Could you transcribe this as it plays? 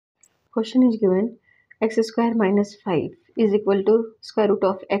Question is given x square minus 5 is equal to square root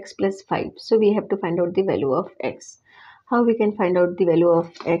of x plus 5. So we have to find out the value of x. How we can find out the value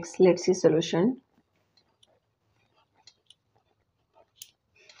of x? Let's see solution.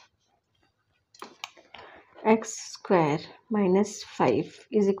 X square minus 5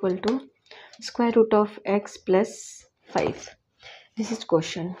 is equal to square root of x plus 5. This is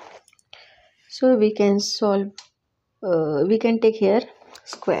question. So we can solve, we can take here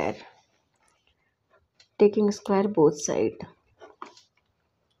square, taking square both sides.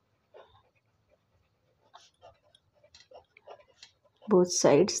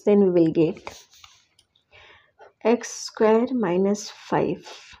 Then we will get x square minus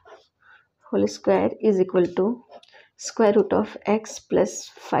 5 whole square is equal to square root of x plus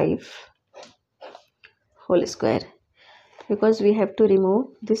 5 whole square, because we have to remove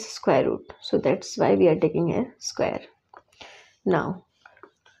this square root, so that's why we are taking a square. Now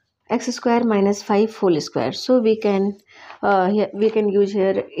x square minus 5 whole square, so we can use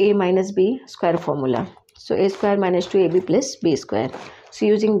here a minus b square formula. So a square minus 2ab plus b square. So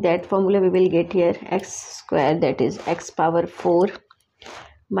using that formula we will get here x square, that is x power 4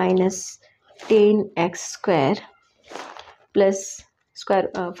 minus 10x square plus square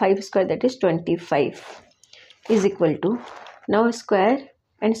 5 square, that is 25, is equal to, now square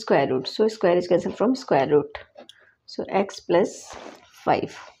and square root, so square is cancelled from square root, so x plus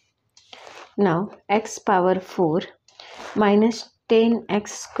 5. Now x power 4 minus 10x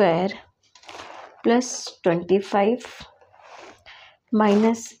square plus 25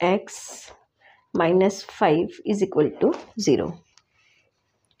 minus x minus 5 is equal to 0.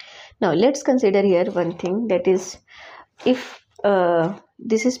 Now let's consider here one thing, that is, if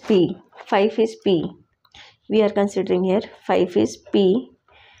this is p, 5 is p, we are considering here 5 is p,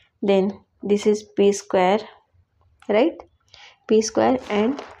 then this is p square, right? P square,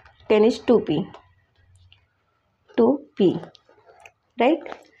 and 10 is 2p, right?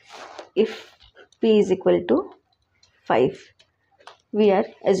 If p is equal to 5, we are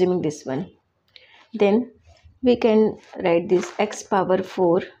assuming this one, then we can write this x power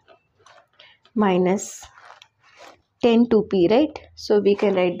 4 minus 10 2p, right? So we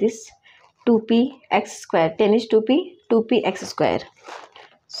can write this 2p x square, 10 is 2p, 2p x square,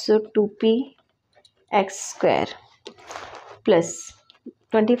 so 2p x square plus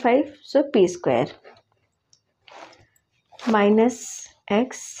 25, so p square, minus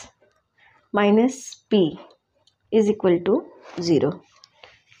x minus p is equal to 0,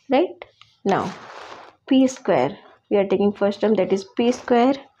 right? Now p square, we are taking first term, that is p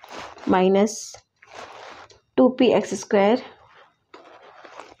square minus 2p x square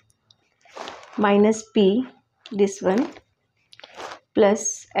minus p, this one,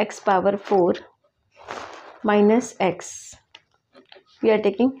 plus x power 4 minus x, we are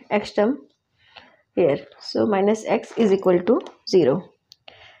taking x term here, so minus x is equal to 0.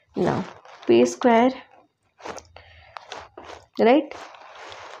 Now p square, right?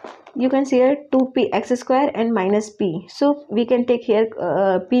 You can see here 2p x square and minus p, so we can take here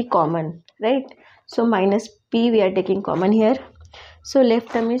p common, right? So minus p we are taking common here, so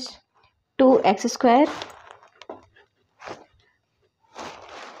left term is 2x square,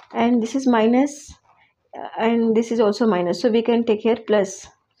 and this is minus, and this is also minus, so we can take here plus,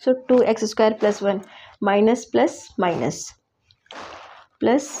 so 2x square plus 1, minus plus minus,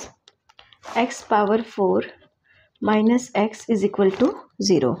 plus x power 4 minus x is equal to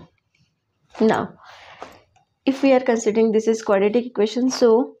 0. Now if we are considering this is quadratic equation,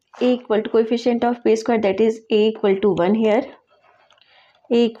 so a equal to coefficient of p square, that is a equal to 1 here,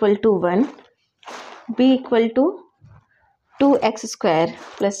 a equal to 1, b equal to 2x square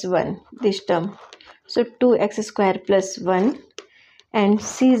plus 1, this term, so 2x square plus 1, and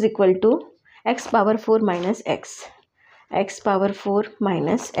c is equal to x power 4 minus x, x power 4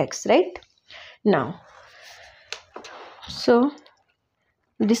 minus x, right? Now so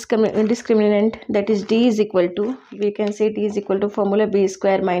discriminant, that is d is equal to, we can say d is equal to formula b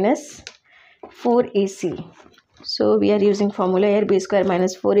square minus 4ac, so we are using formula here b square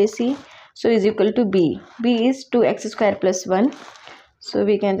minus 4ac, so is equal to b is 2x square plus 1, so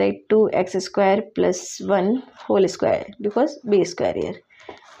we can write 2x square plus 1 whole square, because b square here,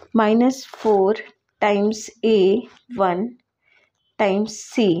 minus 4 times a 1 times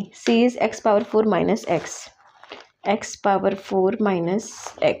c is x power 4 minus x power 4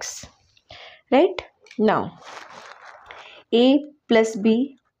 minus x, right? Now a plus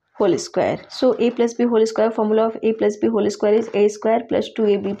b whole square, so a plus b whole square, formula of a plus b whole square is a square plus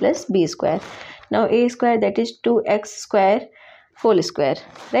 2ab plus b square. Now a square, that is 2x square whole square,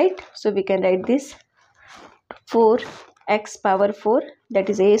 right? So we can write this 4x power 4 that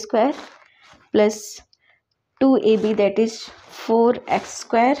is a square plus 2ab that is 4x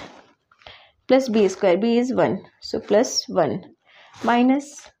square plus b square, b is 1, so plus 1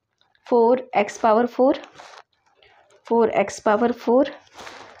 minus 4x power 4, 4x power 4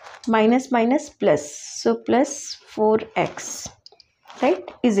 minus minus plus, so plus 4x, right,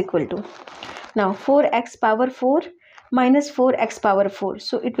 is equal to, now 4x power 4 minus 4x power 4,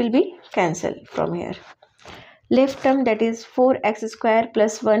 so it will be cancelled from here. Left term that is 4x square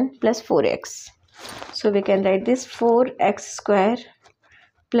plus 1 plus 4x, so we can write this 4x square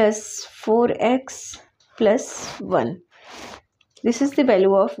plus 4x plus 1. This is the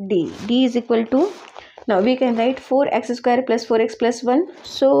value of d. D is equal to, now we can write 4x square plus 4x plus 1.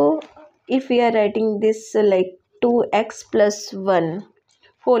 So if we are writing this like 2x plus 1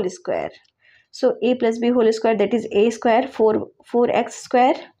 whole square, so a plus b whole square, that is a square, 4x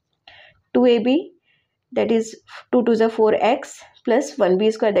square, 2ab that is 2 to the 4x plus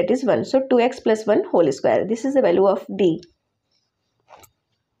 1b square, that is 1, so 2x plus 1 whole square. This is the value of d.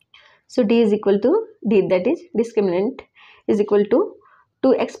 So d is equal to, d that is discriminant is equal to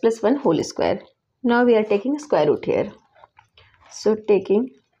 2x plus 1 whole square. Now we are taking square root here. So taking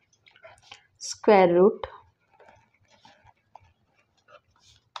square root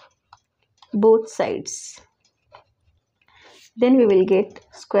both sides. Then we will get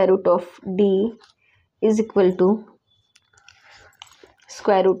square root of d is equal to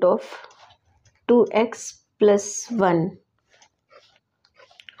square root of 2x plus 1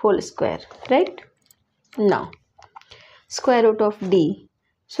 whole square, right? Now square root of d,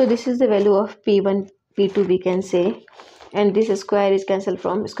 so this is the value of p1 p2 we can say, and this square is cancelled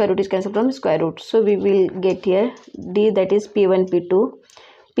from, square root is cancelled from square root, so we will get here d that is p1 p2,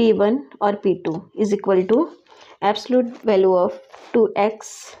 p1 or p2 is equal to absolute value of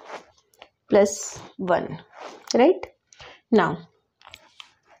 2x plus 1, right? Now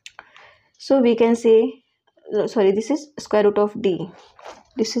so we can say, sorry, this is square root of d,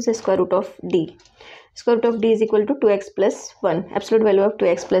 this is the square root of d. Square root of d is equal to 2x plus 1, absolute value of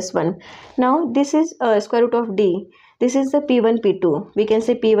 2x plus 1. Now this is square root of d, this is the p1 p2, we can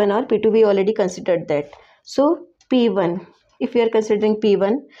say p1 or p2, we already considered that. So p1, if we are considering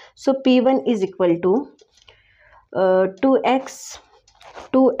p1, so p1 is equal to 2x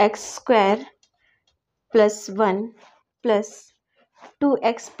square plus 1 plus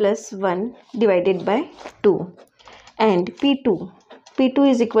 2x plus 1 divided by 2, and p2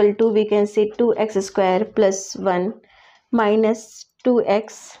 is equal to, we can say 2x square plus 1 minus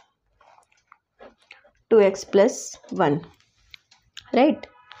 2x plus 1, right,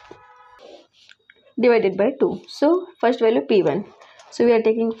 divided by 2. So first value p1, so we are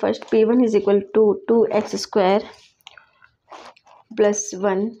taking first p1 is equal to 2x square plus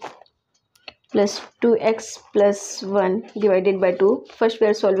 1 plus 2x plus 1 divided by 2. First we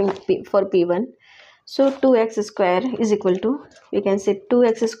are solving for p1, so 2x square is equal to, we can say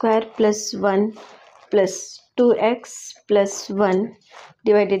 2x square plus 1 plus 2x plus 1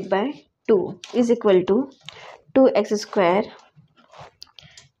 divided by 2 is equal to 2x square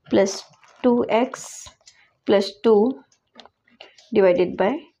plus 2x plus 2 divided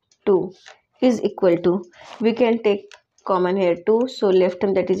by 2 is equal to, we can take common here 2, so left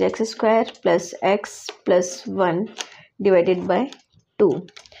term that is x square plus x plus 1 divided by 2.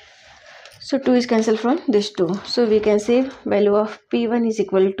 So 2 is cancelled from this 2. So we can say value of p1 is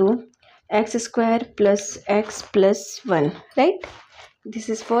equal to x square plus x plus 1, right? This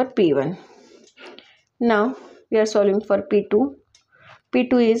is for p1. Now we are solving for p2.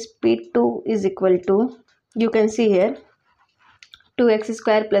 p2 is equal to, you can see here 2x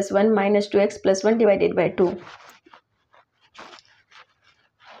square plus 1 minus 2x plus 1 divided by 2.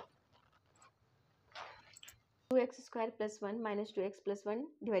 2x square plus 1 minus 2x plus 1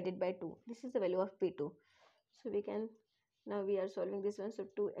 divided by 2. This is the value of p2. So we can, now we are solving this one. So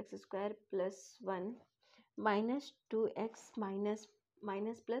 2x square plus 1 minus 2x minus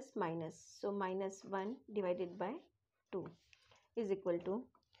plus minus. So minus 1 divided by 2 is equal to,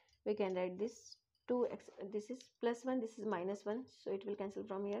 we can write this 2x, this is plus 1, this is minus 1. So it will cancel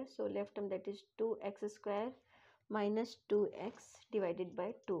from here. So left term that is 2x square minus 2x divided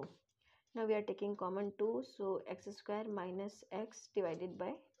by 2. Now we are taking common 2, so x square minus x divided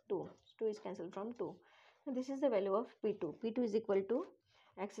by 2. 2 is cancelled from 2. Now this is the value of p2. p2 is equal to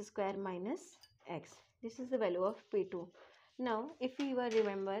x square minus x. This is the value of p2. Now if we were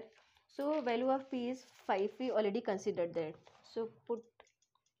remember, so value of p is 5. We already considered that. So put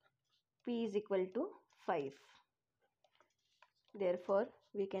p is equal to 5. Therefore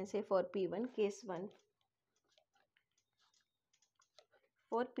we can say for p1, case 1,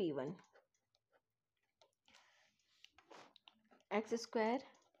 for p1. x square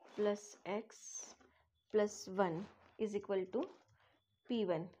plus x plus 1 is equal to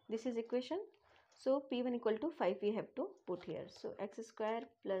p1. This is equation. So p1 equal to 5 we have to put here. So x square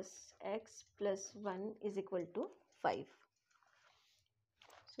plus x plus 1 is equal to 5.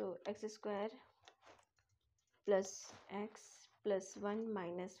 So x square plus x plus 1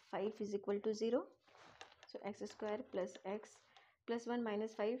 minus 5 is equal to 0. So x square plus x plus 1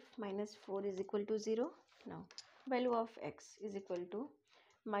 minus 5 minus 4 is equal to 0. Now value of x is equal to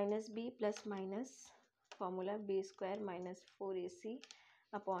minus b plus minus formula b square minus 4ac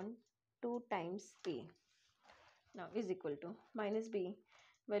upon 2 times a. Now is equal to minus b.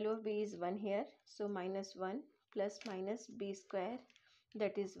 Value of b is 1 here. So minus 1 plus minus b square,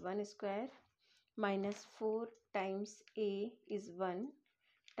 that is 1 square, minus 4 times a is 1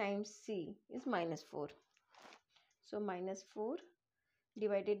 times c is minus 4. So minus 4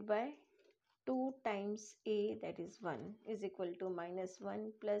 divided by 2 times a, that is 1, is equal to minus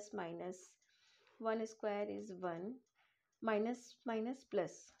 1 plus minus 1 square is 1 minus minus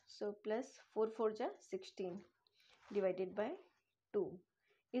plus. So plus 4 4 ja 16 divided by 2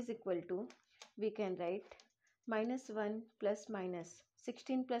 is equal to, we can write minus 1 plus minus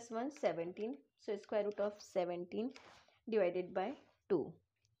 16 plus 1 17. So square root of 17 divided by 2.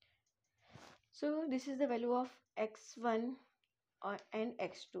 So this is the value of x1 and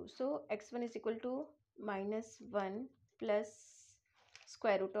x2. So x1 is equal to minus 1 plus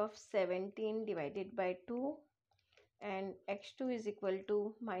square root of 17 divided by 2, and x2 is equal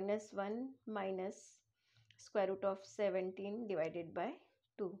to minus 1 minus square root of 17 divided by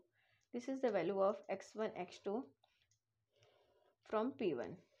 2. This is the value of x1, x2 from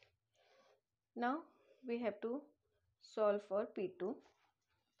P1. Now we have to solve for P2.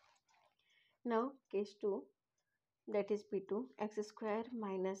 Now case 2, that is P2, x square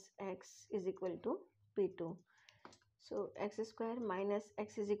minus x is equal to P2. So x square minus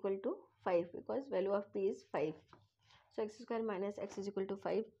x is equal to 5 because value of P is 5. So x square minus x is equal to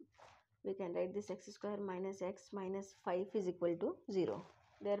 5. We can write this x square minus x minus 5 is equal to 0.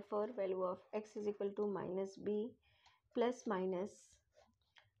 Therefore value of x is equal to minus b plus minus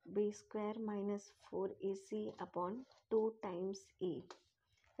b square minus 4ac upon 2 times a.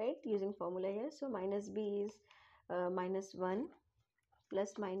 Right, using formula here. So minus b is minus 1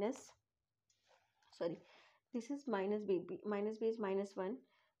 plus minus, sorry, this is minus b, minus b is minus 1.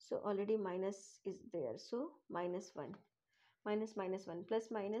 So already minus is there. So minus 1 minus minus 1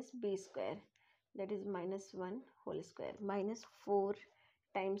 plus minus b square, that is minus 1 whole square, minus 4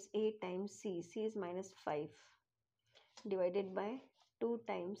 times a times c, c is minus 5, divided by 2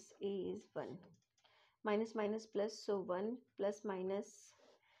 times a is 1. Minus minus plus, so 1 plus minus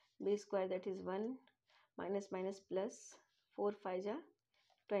b square, that is 1 minus minus plus 4 5 ja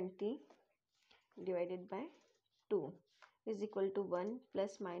 20 divided by 2 is equal to 1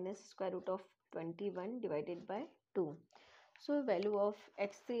 plus minus square root of 21 divided by 2. So value of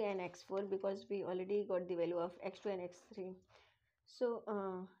x3 and x4, because we already got the value of x2 and x3. So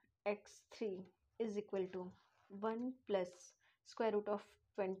x3 is equal to 1 plus square root of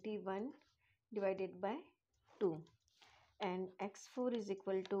 21 divided by 2, and x4 is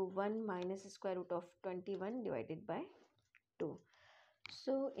equal to 1 minus square root of 21 divided by 2.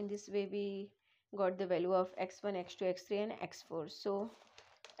 So in this way we got the value of x1, x2, x3 and x4. So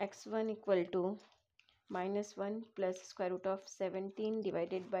x1 equal to minus 1 plus square root of 17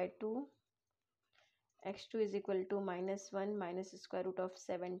 divided by 2, x2 is equal to minus 1 minus square root of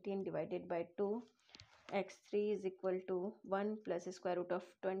 17 divided by 2, x3 is equal to 1 plus square root of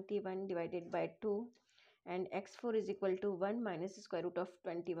 21 divided by 2, and x4 is equal to 1 minus square root of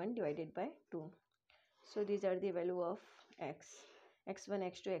 21 divided by 2. So these are the value of x1,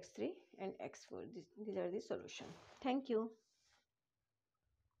 x2, x3 and x4. These are the solution. Thank you.